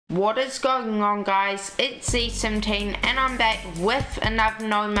What is going on, guys? It's Z17 and I'm back with another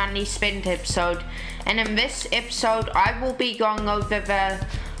no money spent episode, and in this episode I will be going over the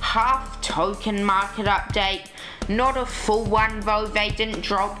half token market update. Not a full one though, they didn't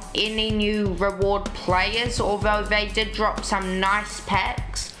drop any new reward players, although they did drop some nice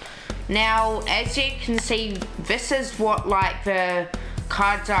packs. Now as you can see, this is what like the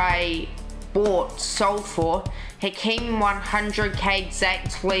cards I bought sold for. Kareem 100k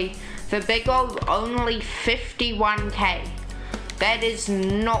exactly, the big old only 51k. That is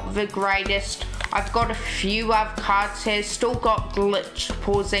not the greatest. I've got a few other cards here, still got glitched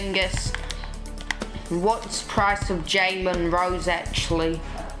Porzingis. What's the price of Jalen Rose actually?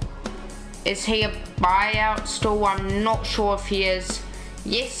 Is he a buyout still? I'm not sure if he is.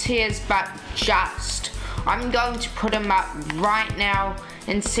 Yes he is, but just. I'm going to put him up right now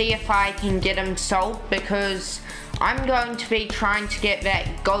and see if I can get him sold, because I'm going to be trying to get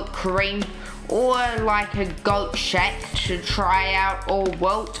that GOAT Kareem or like a GOAT Shaq to try out, or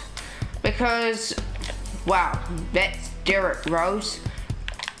Wilt, because, wow, that's Derrick Rose.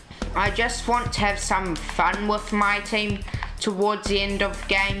 I just want to have some fun with my team towards the end of the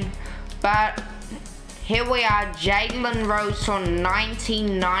game. But here we are, Jalen Rose on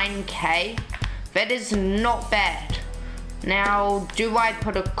 99k. That is not bad. Now, do I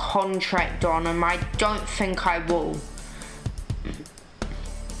put a contract on him? I don't think I will.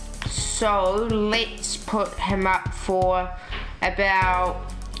 So, let's put him up for about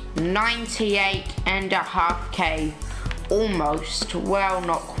 98.5k. Almost. Well,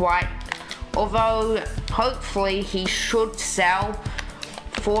 not quite. Although, hopefully, he should sell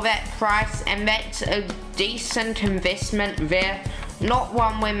for that price, and that's a decent investment there. Not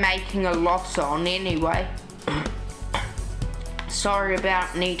one we're making a loss on anyway. Sorry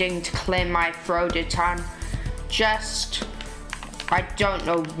about needing to clear my throat a ton. Just, I don't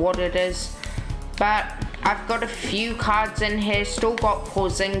know what it is. But I've got a few cards in here. Still got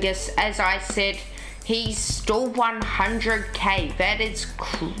Porzingis. As I said, he's still 100k. That is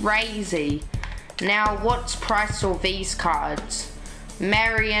crazy. Now, what's the price of these cards?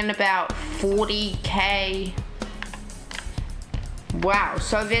 Marion about 40k. Wow,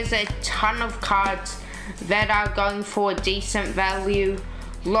 so there's a ton of cards that are going for a decent value.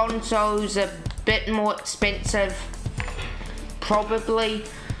 Lonzo's a bit more expensive, probably.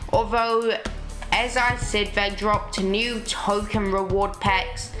 Although, as I said, they dropped new token reward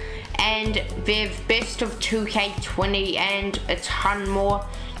packs, and they've best of 2K20 and a ton more.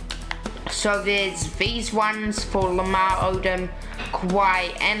 So there's these ones for Lamar Odom,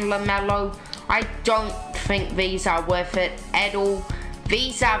 Kawhi and LaMelo. I don't think these are worth it at all.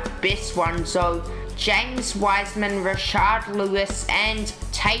 These are the best ones though. James Wiseman, Rashard Lewis and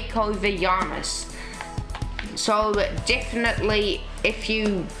Takeover Giannis. So definitely, if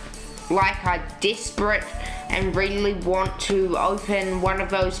you like are desperate and really want to open one of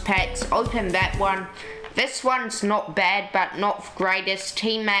those packs, open that one. This one's not bad, but not the greatest.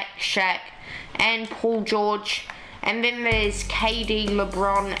 T-Mac, Shaq and Paul George. And then there's KD,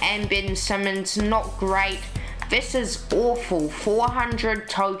 LeBron and Ben Simmons. Not great. This is awful. 400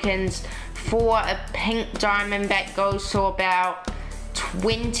 tokens for a pink diamond that goes to about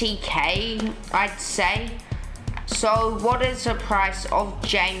 20k, I'd say. So what is the price of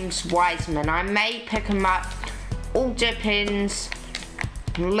James Wiseman? I may pick him up. All depends.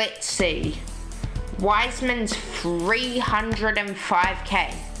 Let's see. Wiseman's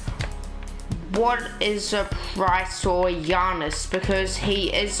 305k. What is the price for Giannis? Because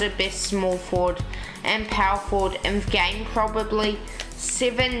he is the best small forward and power forward in the game, probably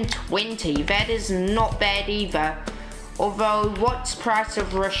 720. That is not bad either. Although, what's the price of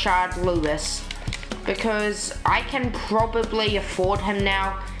Rashard Lewis? Because I can probably afford him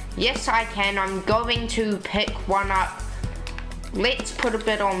now. Yes, I can. I'm going to pick one up. Let's put a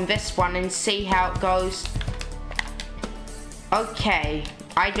bid on this one and see how it goes. Okay,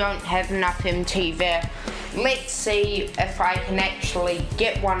 I don't have enough MT there. Let's see if I can actually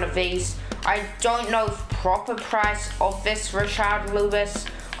get one of these. I don't know the proper price of this Rashard Lewis,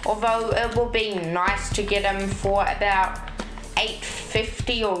 although it will be nice to get him for about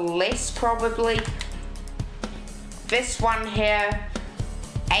 850 or less probably. This one here,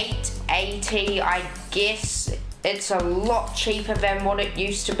 880, I guess. It's a lot cheaper than what it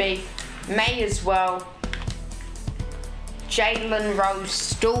used to be. May as well. Jalen Rose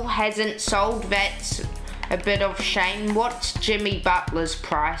still hasn't sold. That's a bit of shame. What's Jimmy Butler's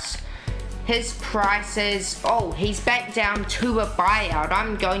price? His price is, oh, he's back down to a buyout.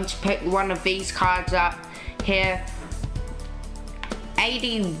 I'm going to pick one of these cards up here.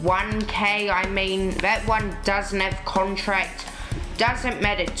 81k, I mean, that one doesn't have contract. doesn't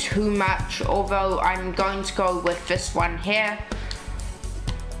matter too much, although I'm going to go with this one here.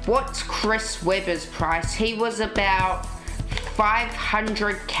 What's Chris Webber's price? He was about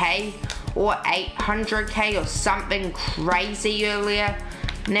 500k or 800k or something crazy earlier.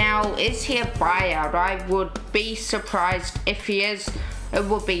 Now, is he a buyout? I would be surprised if he is. It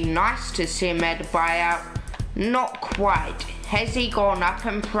would be nice to see him at a buyout. Not quite. Has he gone up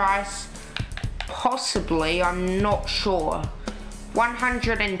in price? Possibly, I'm not sure.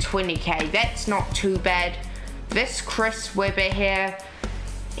 120k, that's not too bad. This Chris Webber here,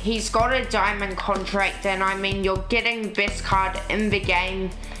 he's got a diamond contract, and I mean, you're getting best card in the game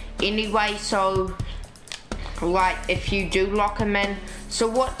anyway, so like if you do lock him in, so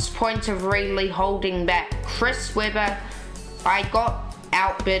what's point of really holding back? Chris Webber, I got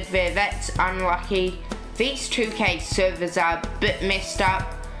outbid there, that's unlucky. These 2k servers are a bit messed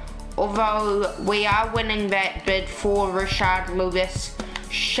up, although we are winning that bid for Rashard Lewis.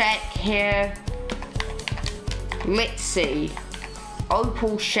 Shaq here, let's see,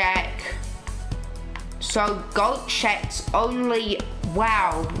 Opal Shaq. So Goat Shaq's only,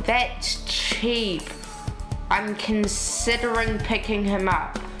 wow, that's cheap. I'm considering picking him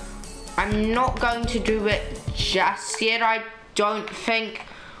up. I'm not going to do it just yet, I don't think,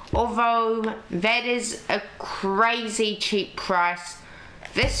 although that is a crazy cheap price.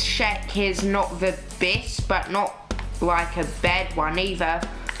 This Shaq here is not the best, but not like a bad one either.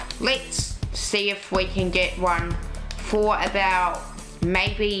 Let's see if we can get one for about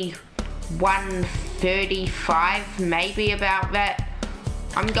maybe 135, maybe about that.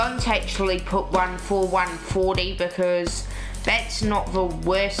 I'm going to actually put one for 140 because that's not the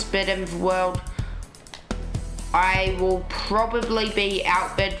worst bid in the world. I will probably be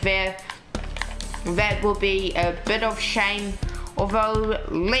outbid there. That will be a bit of shame. Although,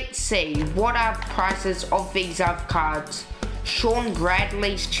 let's see, what are the prices of these other cards? Sean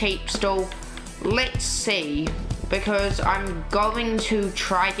Bradley's cheap still. Let's see, because I'm going to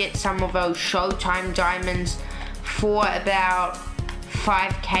try get some of those Showtime diamonds for about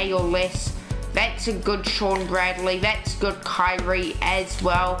 5k or less. That's a good Sean Bradley, that's good Kyrie as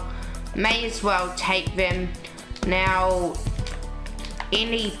well. May as well take them. Now,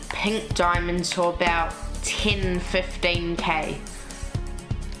 any pink diamonds for about 10-15k.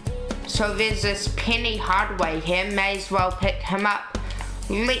 So there's this Penny Hardaway here, may as well pick him up.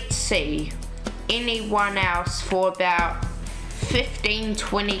 Let's see, anyone else for about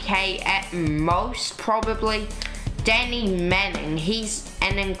 15-20k at most probably. Danny Manning, he's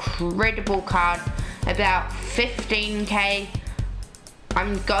an incredible card, about 15k.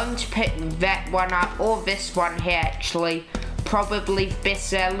 I'm going to pick that one up, or this one here actually, probably the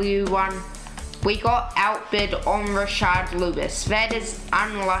best value one. We got outbid on Rashard Lewis, that is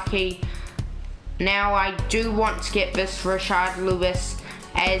unlucky. Now I do want to get this Rashard Lewis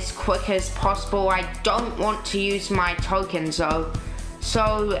as quick as possible. I don't want to use my tokens though.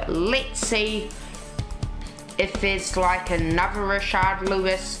 So let's see if there's like another Rashard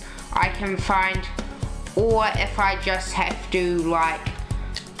Lewis I can find, or if I just have to like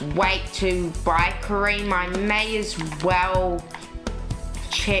wait to buy Kareem. I may as well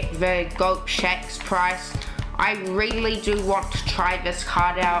check the Goat Shaq's price. I really do want to try this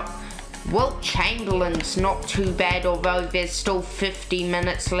card out. Wilt Chamberlain's not too bad, although there's still 50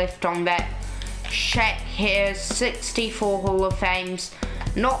 minutes left on that. Shaq here, 64 Hall of Fames.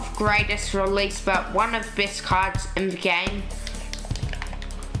 Not the greatest release, but one of the best cards in the game.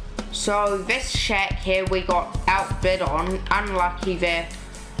 So this Shaq here we got outbid on, unlucky there.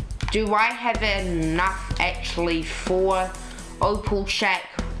 Do I have enough actually for Opal Shaq?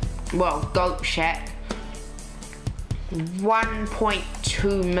 Well, Goat Shaq.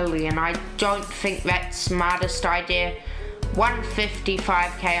 1.2 million. I don't think that's smartest idea.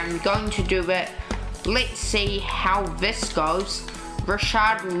 155k, I'm going to do it. Let's see how this goes.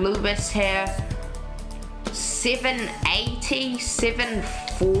 Rashard Lewis here. 780,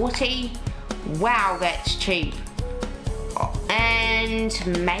 740. Wow, that's cheap.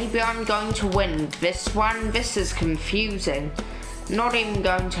 And maybe I'm going to win this one. This is confusing. Not even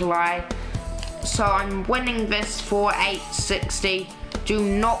going to lie. So I'm winning this for 860. Do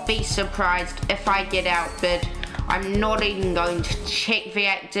not be surprised if I get outbid. I'm not even going to check the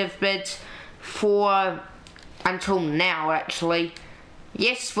active bids for until now actually.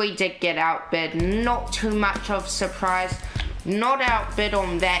 Yes, we did get outbid. Not too much of a surprise. Not outbid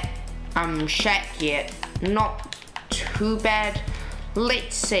on that Shaq yet. Not too bad.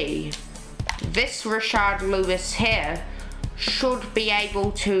 Let's see. This Rashard Lewis here should be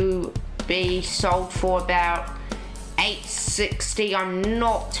able to be sold for about 860. I'm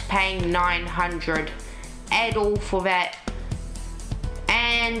not paying 900 at all for that.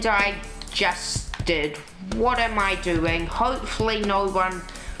 and I just did. What am I doing? Hopefully no one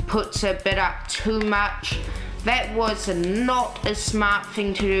puts a bid up too much. That was not a smart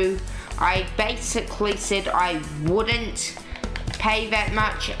thing to do. I basically said I wouldn't pay that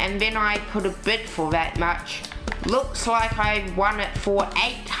much, and then I put a bid for that much. Looks like I won it for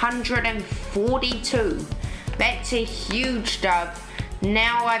 842. That's a huge dub.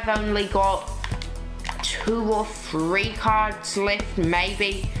 Now I've only got 2 or 3 cards left,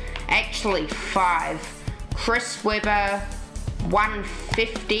 maybe. Actually 5. Chris Webber,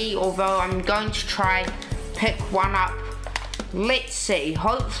 150, although I'm going to try pick one up. Let's see,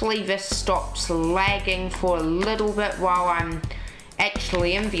 hopefully this stops lagging for a little bit while I'm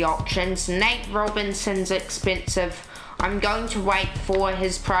actually in the auctions. Nate Robinson's expensive. I'm going to wait for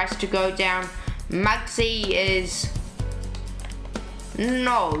his price to go down. Muggsy is...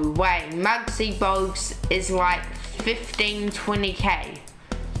 no way, Muggsy Bogues is like 15-20k.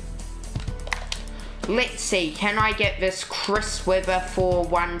 Let's see, can I get this Chris Webber for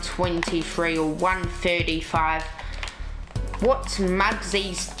 123 or 135? What's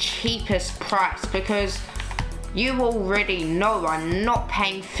Muggsy's cheapest price? Because you already know I'm not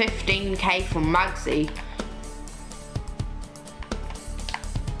paying 15k for Muggsy.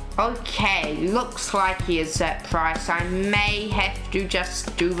 Okay, looks like he is that price. I may have to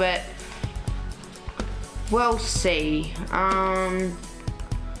just do it. We'll see. I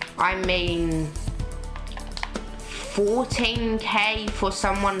mean, 14k for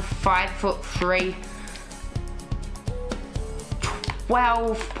someone 5'3".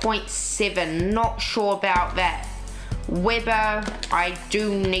 12.7, not sure about that. Webber, I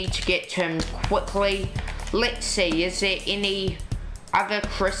do need to get to him quickly. Let's see, is there any other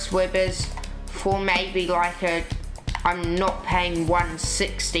Chris Webbers for maybe like a... I'm not paying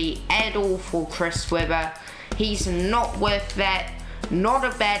 160 at all for Chris Webber. He's not worth that. Not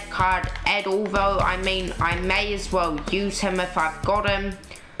a bad card at all though. I mean, I may as well use him if I've got him.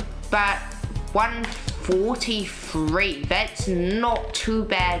 But 143, that's not too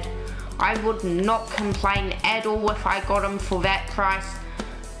bad. I would not complain at all if I got him for that price.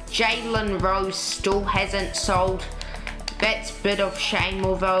 Jalen Rose still hasn't sold. That's a bit of shame,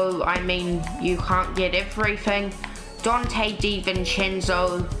 although, I mean, you can't get everything. Dante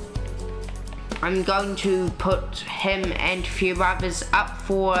DiVincenzo, I'm going to put him and a few others up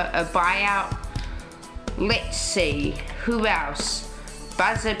for a buyout. Let's see, who else?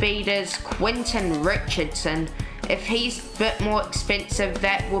 Buzzer beaters, Quentin Richardson. If he's a bit more expensive,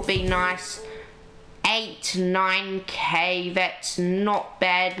 that would be nice. 9k, that's not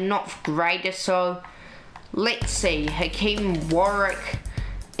bad, not great or so. Let's see, Hakeem Warwick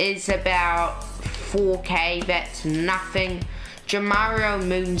is about 4k, that's nothing. Jamario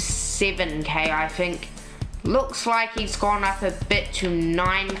Moon 7k, I think. Looks like he's gone up a bit to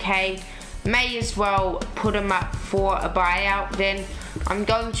 9k. May as well put him up for a buyout then. I'm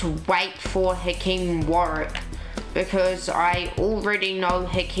going to wait for Hakeem Warwick because I already know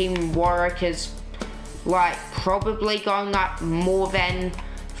Hakeem Warwick is like probably going up more than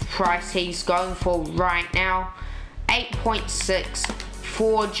the price he's going for right now. 8.6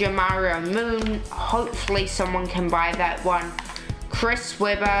 for Jamario Moon. Hopefully someone can buy that one. Chris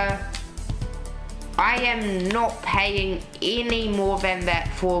Webber, I am not paying any more than that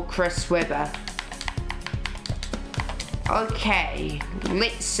for Chris Webber. Okay,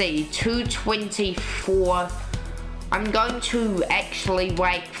 let's see, 224. I'm going to actually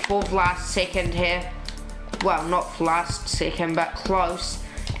wait for the last second here. Well, not for last second, but close.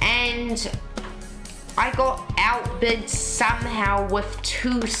 And I got outbid somehow with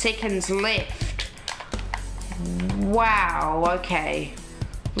 2 seconds left. Wow, okay.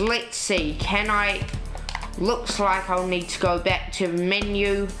 Let's see, can I... Looks like I'll need to go back to the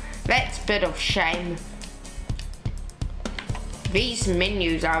menu. That's a bit of shame. These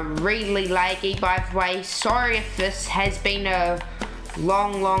menus are really laggy, by the way. Sorry if this has been a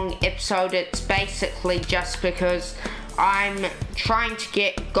long episode. It's basically just because I'm trying to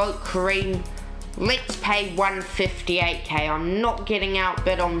get Goat Kareem. Let's pay 158k. I'm not getting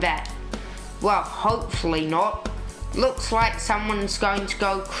outbid on that. Well, hopefully not. Looks like someone's going to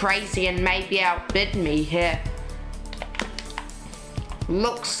go crazy and maybe outbid me here.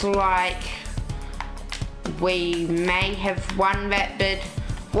 Looks like we may have won that bid.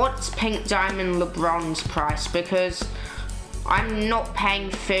 What's Pink Diamond LeBron's price? Because I'm not paying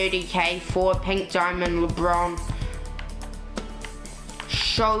 30k for Pink Diamond LeBron.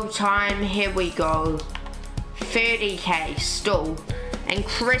 Showtime, here we go. 30k still. And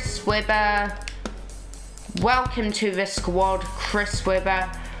Chris Webber, welcome to the squad, Chris Webber.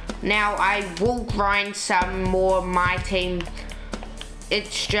 Now I will grind some more MyTeam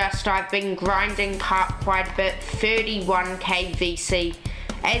it's just I've been grinding quite a bit, 31k VC.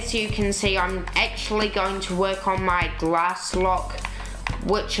 As you can see, I'm actually going to work on my glass lock,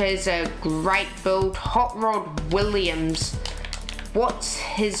 which is a great build. Hot Rod Williams, what's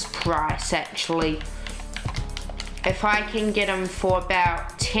his price actually? If I can get him for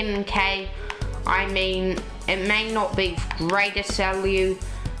about 10k, I mean, it may not be greatest value,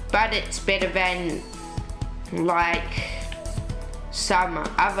 but it's better than like some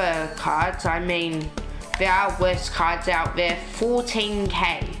other cards. I mean, there are worse cards out there.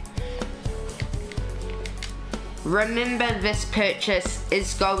 14k. Remember, this purchase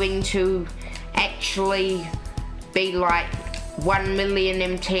is going to actually be like 1 million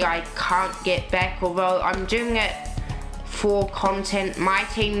MT I can't get back, although I'm doing it for content. My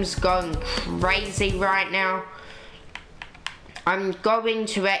team's going crazy right now. I'm going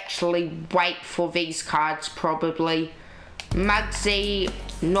to actually wait for these cards probably. Muggsy,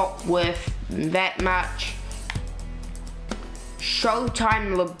 not worth that much.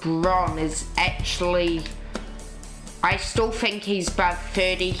 Showtime LeBron is actually, I still think he's above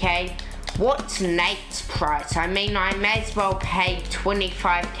 30k. What's Nate's price? I mean, I may as well pay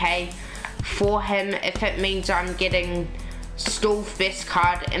 25k for him if it means I'm getting still best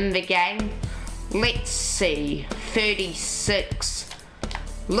card in the game. Let's see, 36.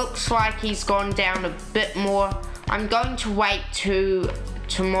 Looks like he's gone down a bit more. I'm going to wait to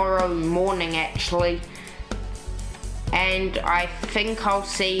tomorrow morning actually, and I think I'll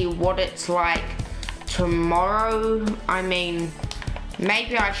see what it's like tomorrow. I mean,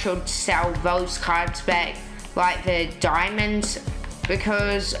 maybe I should sell those cards back, like the diamonds,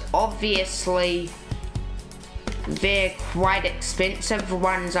 because obviously they're quite expensive, the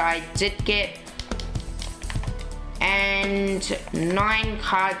ones I did get. And 9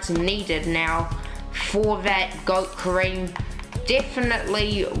 cards needed now for that GOAT Kareem.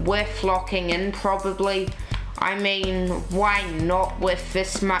 Definitely worth locking in probably. I mean, why not with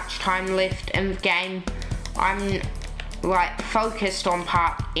this much time left in the game? I'm like focused on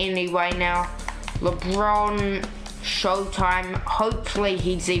Park anyway now. LeBron, Showtime, hopefully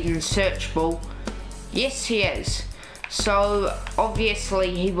he's even searchable. Yes, he is. So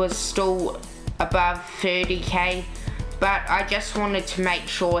obviously he was still above 30k, but I just wanted to make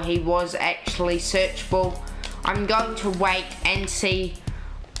sure he was actually searchable. I'm going to wait and see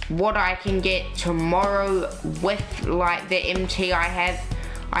what I can get tomorrow with like the MT I have.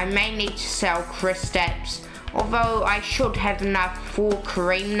 I may need to sell Kristaps, although I should have enough for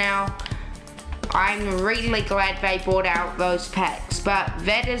Kareem now. I'm really glad they brought out those packs, but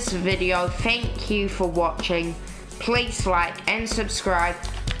that is the video. Thank you for watching. Please like and subscribe,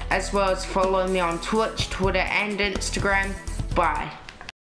 as well as follow me on Twitch, Twitter and Instagram. Bye.